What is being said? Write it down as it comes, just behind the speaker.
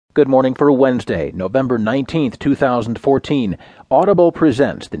Good morning for Wednesday, November 19th, 2014. Audible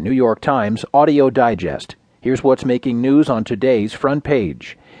presents the New York Times Audio Digest. Here's what's making news on today's front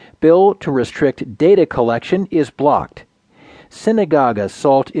page. Bill to restrict data collection is blocked. Synagogue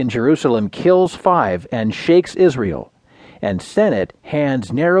assault in Jerusalem kills 5 and shakes Israel. And Senate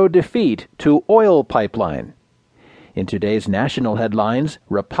hands narrow defeat to oil pipeline. In today's national headlines,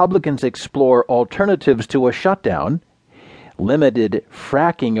 Republicans explore alternatives to a shutdown. Limited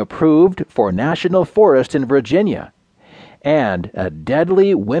fracking approved for national forest in Virginia, and a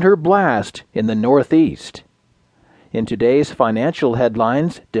deadly winter blast in the Northeast. In today's financial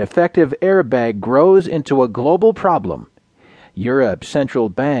headlines, defective airbag grows into a global problem. Europe's central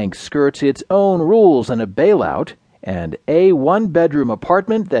bank skirts its own rules in a bailout, and a one-bedroom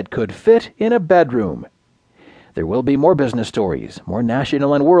apartment that could fit in a bedroom. There will be more business stories, more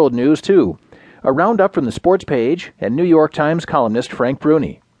national and world news too. A roundup from the sports page and New York Times columnist Frank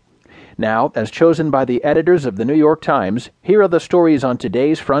Bruni. Now, as chosen by the editors of the New York Times, here are the stories on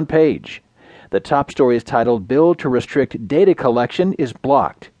today's front page. The top story is titled, Bill to Restrict Data Collection is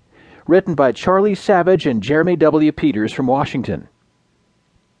Blocked. Written by Charlie Savage and Jeremy W. Peters from Washington.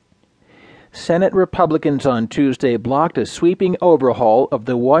 Senate Republicans on Tuesday blocked a sweeping overhaul of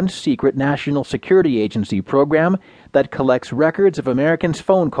the once-secret National Security Agency program that collects records of Americans'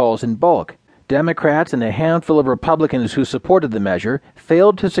 phone calls in bulk. Democrats and a handful of Republicans who supported the measure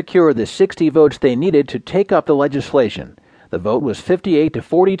failed to secure the 60 votes they needed to take up the legislation. The vote was 58 to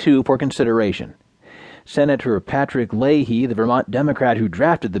 42 for consideration. Senator Patrick Leahy, the Vermont Democrat who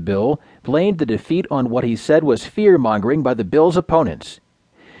drafted the bill, blamed the defeat on what he said was fear-mongering by the bill's opponents.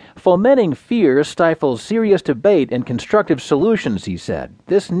 Fomenting fear stifles serious debate and constructive solutions, he said.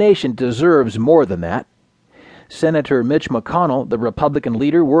 This nation deserves more than that. Senator Mitch McConnell, the Republican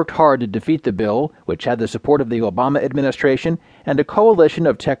leader, worked hard to defeat the bill, which had the support of the Obama administration and a coalition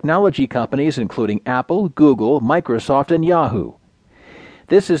of technology companies including Apple, Google, Microsoft, and Yahoo.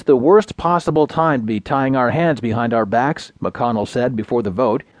 This is the worst possible time to be tying our hands behind our backs, McConnell said before the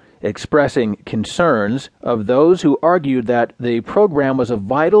vote, expressing concerns of those who argued that the program was a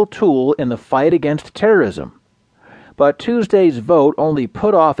vital tool in the fight against terrorism. But Tuesday's vote only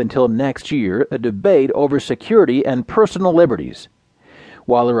put off until next year a debate over security and personal liberties.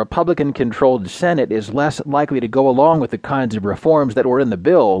 While a Republican-controlled Senate is less likely to go along with the kinds of reforms that were in the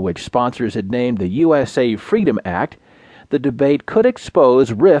bill, which sponsors had named the USA Freedom Act, the debate could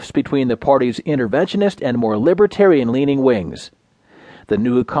expose rifts between the party's interventionist and more libertarian-leaning wings. The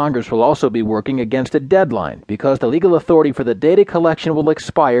new Congress will also be working against a deadline because the legal authority for the data collection will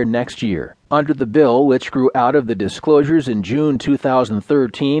expire next year. Under the bill, which grew out of the disclosures in June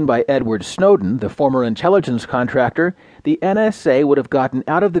 2013 by Edward Snowden, the former intelligence contractor, the NSA would have gotten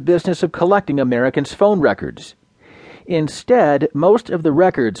out of the business of collecting Americans' phone records. Instead, most of the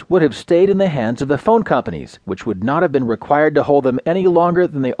records would have stayed in the hands of the phone companies, which would not have been required to hold them any longer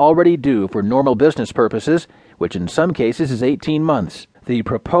than they already do for normal business purposes, which in some cases is 18 months. The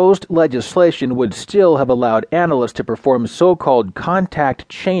proposed legislation would still have allowed analysts to perform so-called contact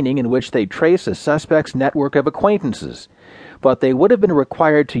chaining in which they trace a suspect's network of acquaintances, but they would have been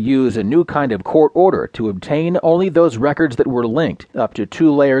required to use a new kind of court order to obtain only those records that were linked up to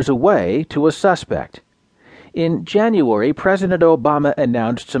 2 layers away to a suspect. In January, President Obama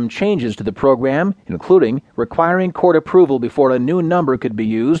announced some changes to the program, including requiring court approval before a new number could be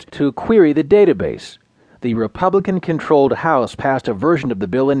used to query the database. The Republican-controlled House passed a version of the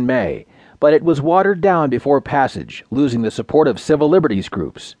bill in May, but it was watered down before passage, losing the support of civil liberties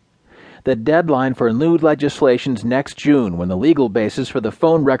groups. The deadline for new legislation is next June, when the legal basis for the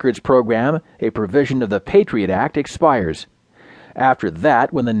phone records program, a provision of the Patriot Act, expires. After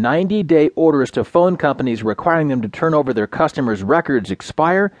that, when the 90-day orders to phone companies requiring them to turn over their customers' records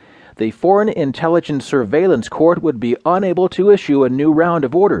expire, the Foreign Intelligence Surveillance Court would be unable to issue a new round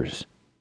of orders.